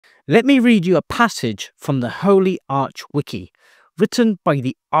Let me read you a passage from the Holy Arch Wiki, written by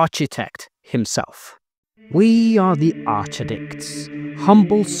the architect himself. We are the Archidicts,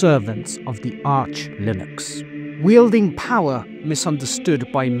 humble servants of the Arch Linux. Wielding power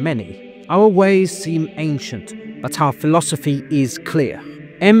misunderstood by many, our ways seem ancient, but our philosophy is clear.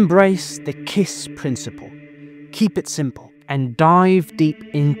 Embrace the KISS principle. Keep it simple and dive deep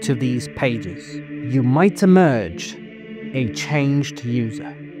into these pages. You might emerge a changed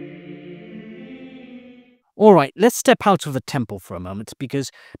user. All right, let's step out of the temple for a moment, because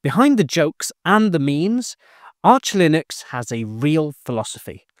behind the jokes and the memes, Arch Linux has a real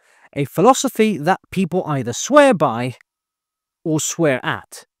philosophy. A philosophy that people either swear by or swear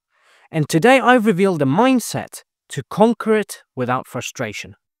at. And today I've revealed a mindset to conquer it without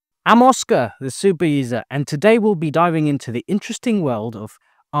frustration. I'm Oscar, the SuperUser, and today we'll be diving into the interesting world of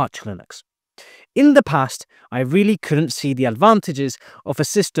Arch Linux. In the past, I really couldn't see the advantages of a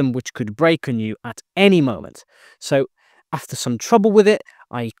system which could break on you at any moment. So, after some trouble with it,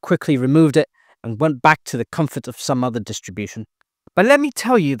 I quickly removed it and went back to the comfort of some other distribution. But let me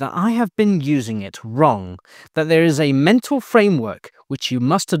tell you that I have been using it wrong, that there is a mental framework which you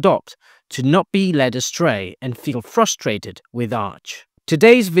must adopt to not be led astray and feel frustrated with Arch.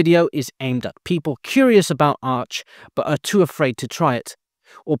 Today's video is aimed at people curious about Arch but are too afraid to try it,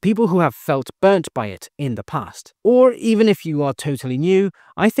 or people who have felt burnt by it in the past. Or even if you are totally new,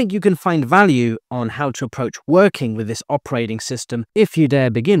 I think you can find value on how to approach working with this operating system if you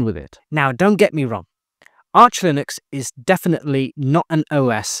dare begin with it. Now, don't get me wrong. Arch Linux is definitely not an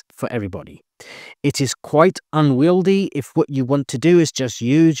OS for everybody. It is quite unwieldy if what you want to do is just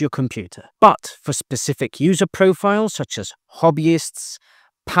use your computer. But for specific user profiles such as hobbyists,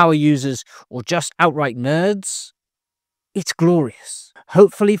 power users, or just outright nerds, it's glorious.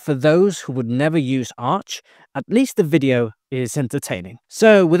 Hopefully for those who would never use Arch, at least the video is entertaining.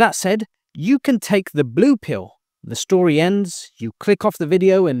 So with that said, you can take the blue pill. The story ends, you click off the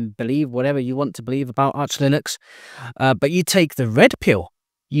video and believe whatever you want to believe about Arch Linux. But you take the red pill,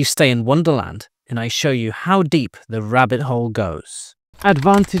 you stay in Wonderland, and I show you how deep the rabbit hole goes.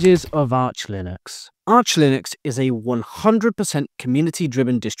 Advantages of Arch Linux. Arch Linux is a 100%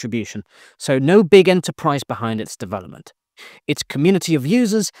 community-driven distribution, so no big enterprise behind its development. Its community of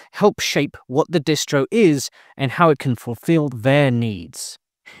users help shape what the distro is and how it can fulfill their needs.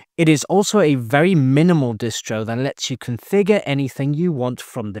 It is also a very minimal distro that lets you configure anything you want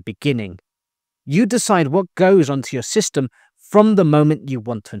from the beginning. You decide what goes onto your system from the moment you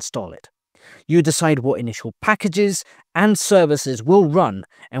want to install it. You decide what initial packages and services will run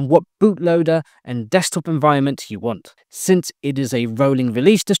and what bootloader and desktop environment you want. Since it is a rolling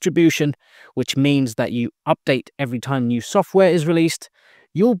release distribution, which means that you update every time new software is released,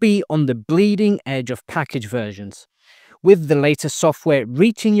 you'll be on the bleeding edge of package versions, with the latest software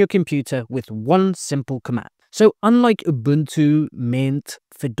reaching your computer with one simple command. So unlike Ubuntu, Mint,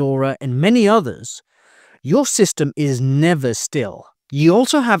 Fedora, and many others, your system is never still. You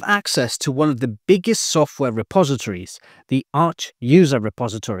also have access to one of the biggest software repositories, the Arch User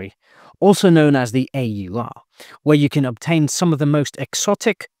Repository, also known as the AUR, where you can obtain some of the most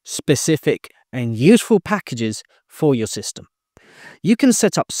exotic, specific, and useful packages for your system. You can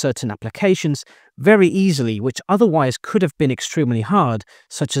set up certain applications very easily, which otherwise could have been extremely hard,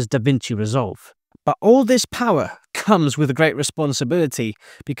 such as DaVinci Resolve. But all this power comes with great responsibility,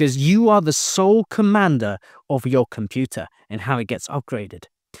 because you are the sole commander of your computer and how it gets upgraded.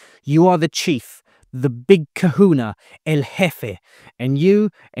 You are the chief, the big kahuna, el jefe, and you,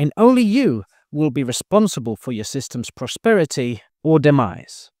 and only you, will be responsible for your system's prosperity or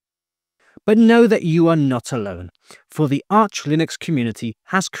demise. But know that you are not alone, for the Arch Linux community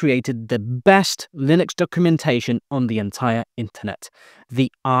has created the best Linux documentation on the entire internet,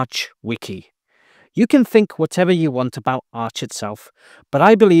 the Arch Wiki. You can think whatever you want about Arch itself, but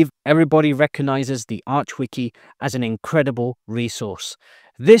I believe everybody recognizes the Arch Wiki as an incredible resource.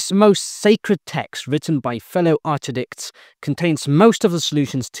 This most sacred text written by fellow Archidicts contains most of the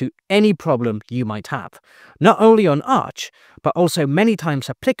solutions to any problem you might have, not only on Arch, but also many times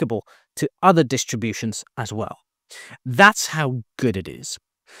applicable to other distributions as well. That's how good it is.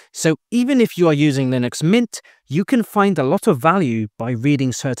 So even if you are using Linux Mint, you can find a lot of value by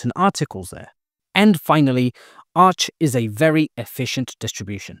reading certain articles there. And finally, Arch is a very efficient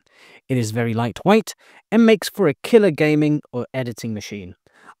distribution. It is very lightweight and makes for a killer gaming or editing machine.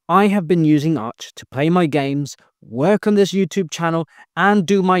 I have been using Arch to play my games, work on this YouTube channel, and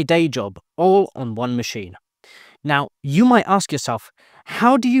do my day job all on one machine. Now, you might ask yourself,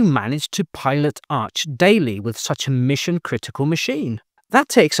 how do you manage to pilot Arch daily with such a mission-critical machine? That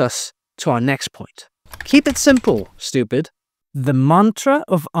takes us to our next point. Keep it simple, stupid. The mantra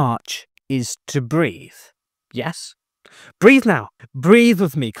of Arch is to breathe. Yes? Breathe now. Breathe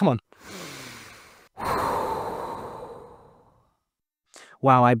with me. Come on.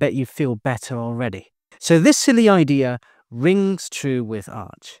 Wow, I bet you feel better already. So this silly idea rings true with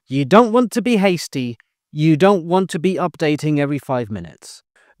Arch. You don't want to be hasty. You don't want to be updating every 5 minutes.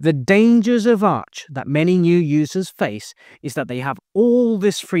 The dangers of Arch that many new users face is that they have all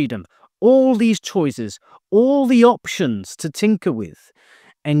this freedom, all these choices, all the options to tinker with,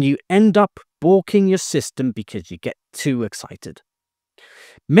 and you end up balking your system because you get too excited.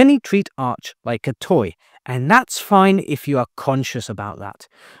 Many treat Arch like a toy, and that's fine if you are conscious about that.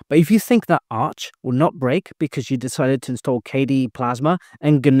 But if you think that Arch will not break because you decided to install KDE Plasma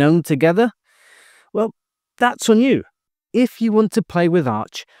and GNOME together, well, that's on you. If you want to play with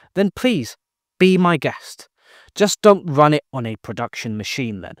Arch, then please be my guest. Just don't run it on a production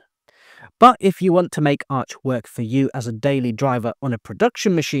machine then. But if you want to make Arch work for you as a daily driver on a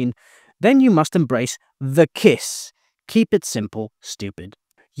production machine, then you must embrace the KISS. Keep it simple, stupid.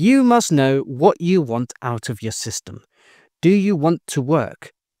 You must know what you want out of your system. Do you want to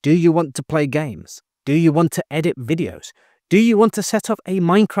work? Do you want to play games? Do you want to edit videos? Do you want to set up a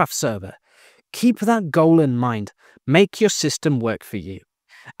Minecraft server? Keep that goal in mind. Make your system work for you.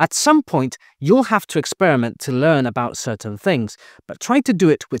 At some point, you'll have to experiment to learn about certain things, but try to do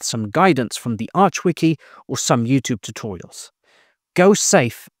it with some guidance from the Arch Wiki or some YouTube tutorials. Go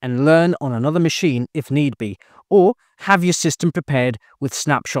safe and learn on another machine if need be, or have your system prepared with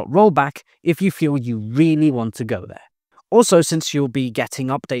snapshot rollback if you feel you really want to go there. Also, since you'll be getting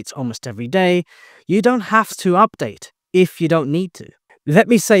updates almost every day, you don't have to update if you don't need to. Let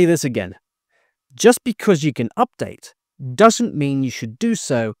me say this again. Just because you can update doesn't mean you should do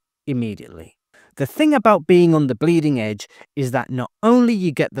so immediately. The thing about being on the bleeding edge is that not only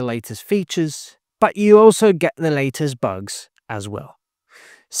you get the latest features, but you also get the latest bugs as well.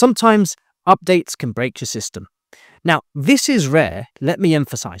 Sometimes updates can break your system. Now, this is rare, let me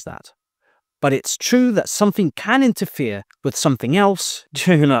emphasize that. But it's true that something can interfere with something else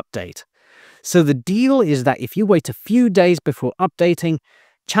during an update. So the deal is that if you wait a few days before updating,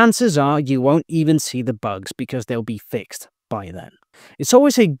 chances are you won't even see the bugs because they'll be fixed by then. It's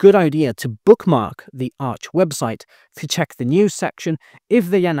always a good idea to bookmark the Arch website to check the news section if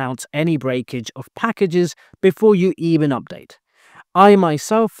they announce any breakage of packages before you even update. I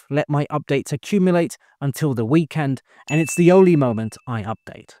myself let my updates accumulate until the weekend, and it's the only moment I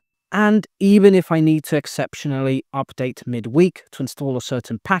update. And even if I need to exceptionally update midweek to install a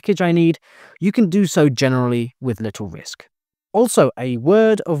certain package I need, you can do so generally with little risk. Also, a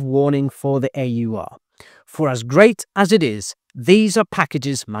word of warning for the AUR. For as great as it is, these are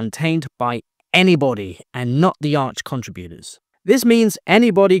packages maintained by anybody and not the Arch contributors. This means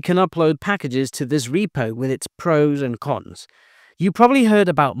anybody can upload packages to this repo with its pros and cons. You probably heard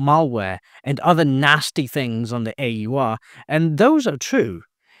about malware and other nasty things on the AUR, and those are true.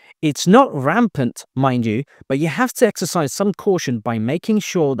 It's not rampant, mind you, but you have to exercise some caution by making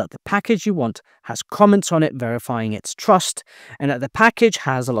sure that the package you want has comments on it verifying its trust, and that the package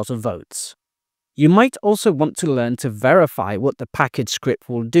has a lot of votes. You might also want to learn to verify what the package script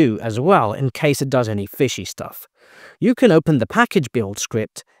will do as well in case it does any fishy stuff. You can open the package build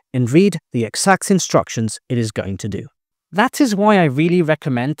script and read the exact instructions it is going to do. That is why I really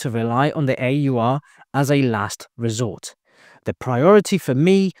recommend to rely on the AUR as a last resort. The priority for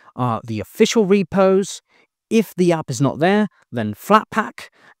me are the official repos. If the app is not there, then Flatpak,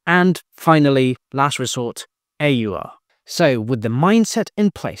 and finally, last resort, AUR. So with the mindset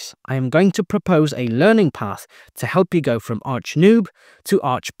in place, I am going to propose a learning path to help you go from Arch Noob to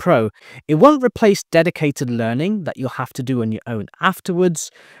Arch Pro. It won't replace dedicated learning that you'll have to do on your own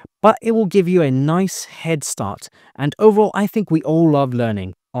afterwards, but it will give you a nice head start. And overall, I think we all love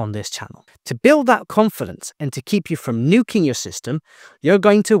learning on this channel. To build that confidence and to keep you from nuking your system, you're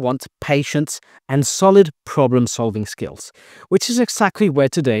going to want patience and solid problem-solving skills, which is exactly where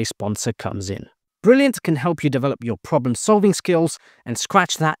today's sponsor comes in. Brilliant can help you develop your problem-solving skills and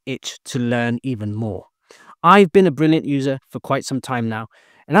scratch that itch to learn even more. I've been a Brilliant user for quite some time now,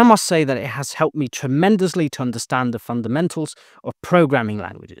 and I must say that it has helped me tremendously to understand the fundamentals of programming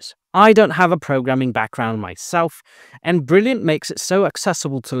languages. I don't have a programming background myself, and Brilliant makes it so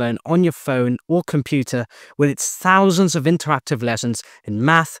accessible to learn on your phone or computer with its thousands of interactive lessons in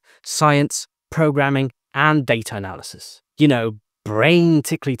math, science, programming, and data analysis. You know,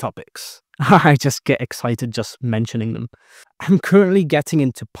 brain-tickly topics. I just get excited just mentioning them. I'm currently getting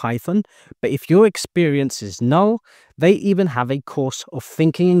into Python, but if your experience is null, they even have a course of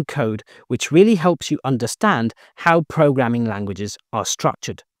thinking in code, which really helps you understand how programming languages are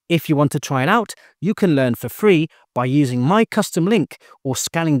structured. If you want to try it out, you can learn for free by using my custom link or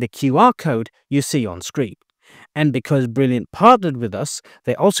scanning the QR code you see on screen. And because Brilliant partnered with us,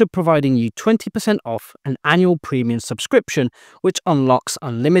 they're also providing you 20% off an annual premium subscription, which unlocks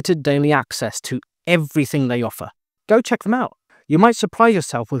unlimited daily access to everything they offer. Go check them out. You might surprise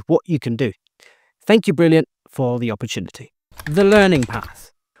yourself with what you can do. Thank you, Brilliant, for the opportunity. The learning path.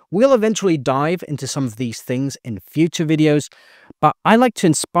 We'll eventually dive into some of these things in future videos, but I like to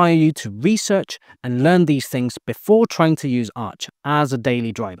inspire you to research and learn these things before trying to use Arch as a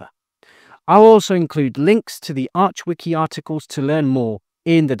daily driver. I'll also include links to the Arch Wiki articles to learn more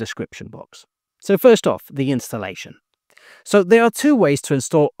in the description box. So first off, the installation. So there are two ways to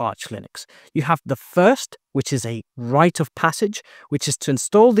install Arch Linux. You have the first, which is a rite of passage, which is to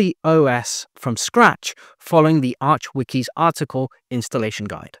install the OS from scratch following the Arch Wiki's article installation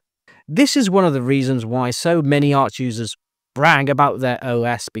guide. This is one of the reasons why so many Arch users brag about their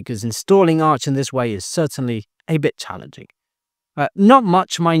OS, because installing Arch in this way is certainly a bit challenging. Not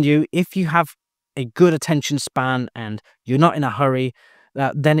much, mind you. If you have a good attention span and you're not in a hurry,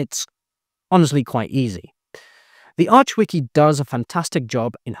 then it's honestly quite easy. The Arch Wiki does a fantastic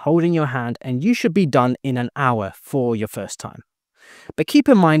job in holding your hand, and you should be done in an hour for your first time. But keep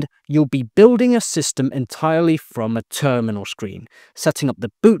in mind, you'll be building a system entirely from a terminal screen, setting up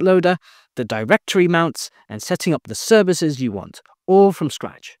the bootloader, the directory mounts, and setting up the services you want, all from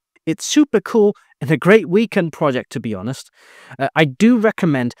scratch. It's super cool and a great weekend project, to be honest. I do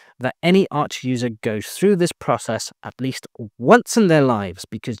recommend that any Arch user goes through this process at least once in their lives,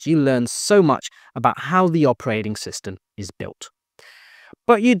 because you learn so much about how the operating system is built.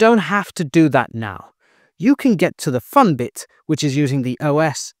 But you don't have to do that now. You can get to the fun bit, which is using the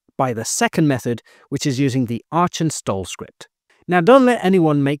OS, by the second method, which is using the Arch install script. Now, don't let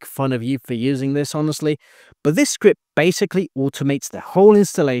anyone make fun of you for using this, honestly, but this script basically automates the whole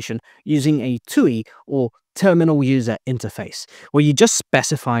installation using a TUI, or terminal user interface, where you just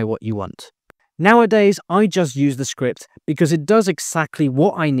specify what you want. Nowadays, I just use the script because it does exactly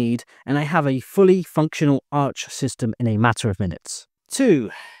what I need, and I have a fully functional Arch system in a matter of minutes. 2.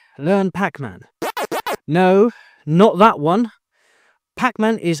 Learn Pacman. No, not that one.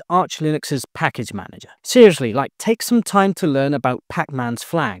 Pacman is Arch Linux's package manager. Seriously, take some time to learn about Pacman's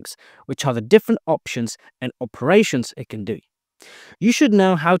flags, which are the different options and operations it can do. You should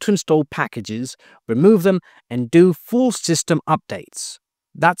know how to install packages, remove them, and do full system updates.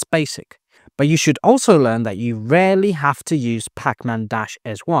 That's basic. But you should also learn that you rarely have to use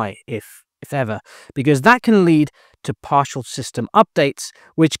pacman-sy, if ever, because that can lead to partial system updates,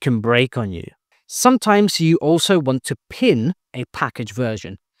 which can break on you. Sometimes you also want to pin a package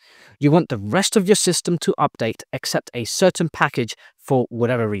version. You want the rest of your system to update except a certain package for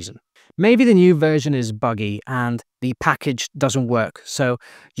whatever reason. Maybe the new version is buggy and the package doesn't work, so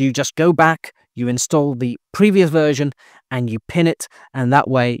you just go back, you install the previous version, and you pin it, and that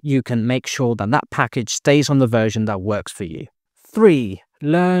way you can make sure that that package stays on the version that works for you. 3.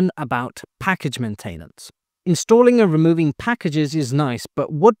 Learn about package maintenance. Installing and removing packages is nice,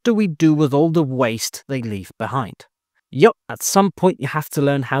 but what do we do with all the waste they leave behind? Yup, at some point you have to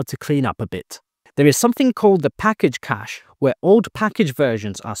learn how to clean up a bit. There is something called the package cache, where old package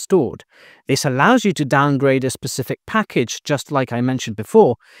versions are stored. This allows you to downgrade a specific package, just like I mentioned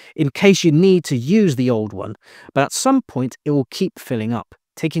before, in case you need to use the old one, but at some point it will keep filling up,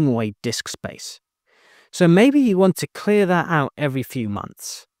 taking away disk space. So maybe you want to clear that out every few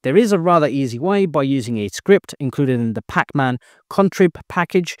months. There is a rather easy way by using a script included in the Pacman contrib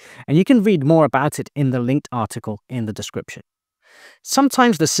package, and you can read more about it in the linked article in the description.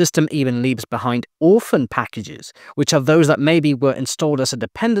 Sometimes the system even leaves behind orphan packages, which are those that maybe were installed as a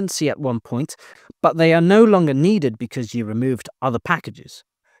dependency at one point, but they are no longer needed because you removed other packages.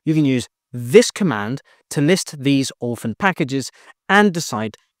 You can use this command to list these orphan packages and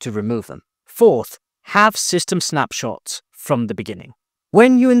decide to remove them. 4th, have system snapshots from the beginning.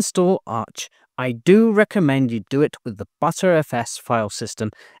 When you install Arch, I do recommend you do it with the Btrfs file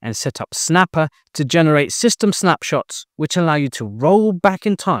system and set up Snapper to generate system snapshots, which allow you to roll back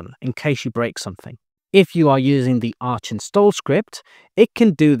in time in case you break something. If you are using the Arch install script, it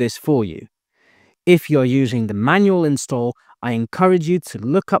can do this for you. If you're using the manual install, I encourage you to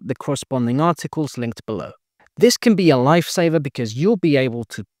look up the corresponding articles linked below. This can be a lifesaver because you'll be able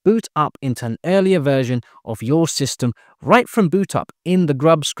to boot up into an earlier version of your system right from boot up in the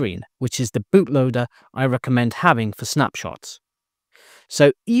grub screen, which is the bootloader I recommend having for snapshots.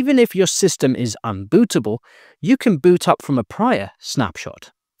 So even if your system is unbootable, you can boot up from a prior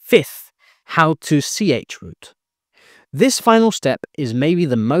snapshot. 5th, how to chroot. This final step is maybe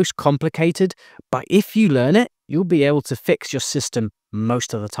the most complicated, but if you learn it, you'll be able to fix your system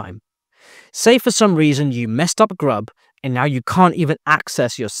most of the time. Say for some reason you messed up Grub and now you can't even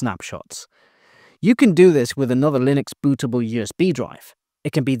access your snapshots. You can do this with another Linux bootable USB drive.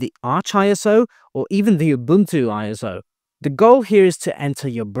 It can be the Arch ISO or even the Ubuntu ISO. The goal here is to enter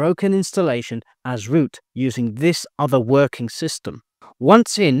your broken installation as root using this other working system.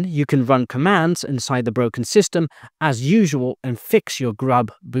 Once in, you can run commands inside the broken system as usual and fix your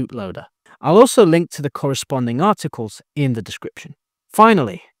Grub bootloader. I'll also link to the corresponding articles in the description.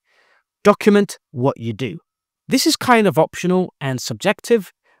 Finally, document what you do. This is kind of optional and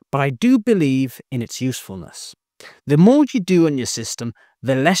subjective, but I do believe in its usefulness. The more you do on your system,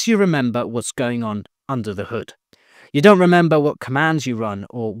 the less you remember what's going on under the hood. You don't remember what commands you run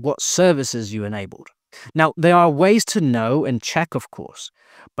or what services you enabled. Now, there are ways to know and check, of course,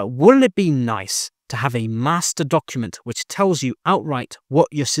 but wouldn't it be nice to have a master document which tells you outright what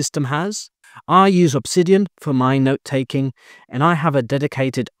your system has? I use Obsidian for my note-taking, and I have a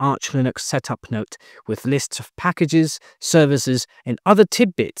dedicated Arch Linux setup note with lists of packages, services, and other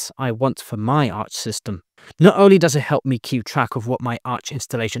tidbits I want for my Arch system. Not only does it help me keep track of what my Arch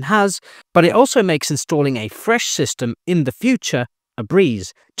installation has, but it also makes installing a fresh system in the future a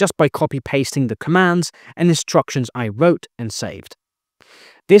breeze, just by copy-pasting the commands and instructions I wrote and saved.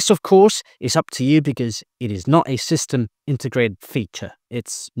 This, of course, is up to you because it is not a system integrated feature.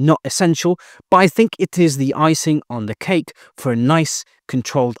 It's not essential, but I think it is the icing on the cake for a nice,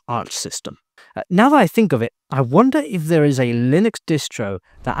 controlled Arch system. Now that I think of it, I wonder if there is a Linux distro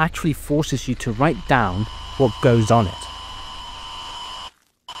that actually forces you to write down what goes on it.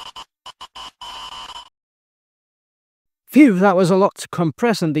 Phew, that was a lot to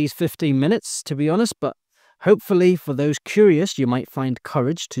compress in these 15 minutes, to be honest, but hopefully for those curious, you might find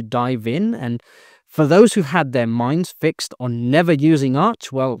courage to dive in, and for those who've had their minds fixed on never using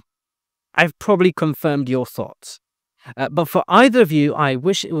Arch, well, I've probably confirmed your thoughts. But for either of you, I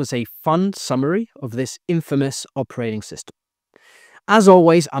wish it was a fun summary of this infamous operating system. As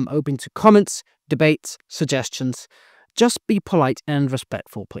always, I'm open to comments, debates, suggestions. Just be polite and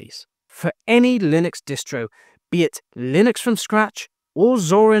respectful, please. For any Linux distro, be it Linux from scratch or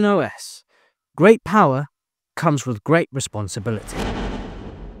Zorin OS, great power comes with great responsibility.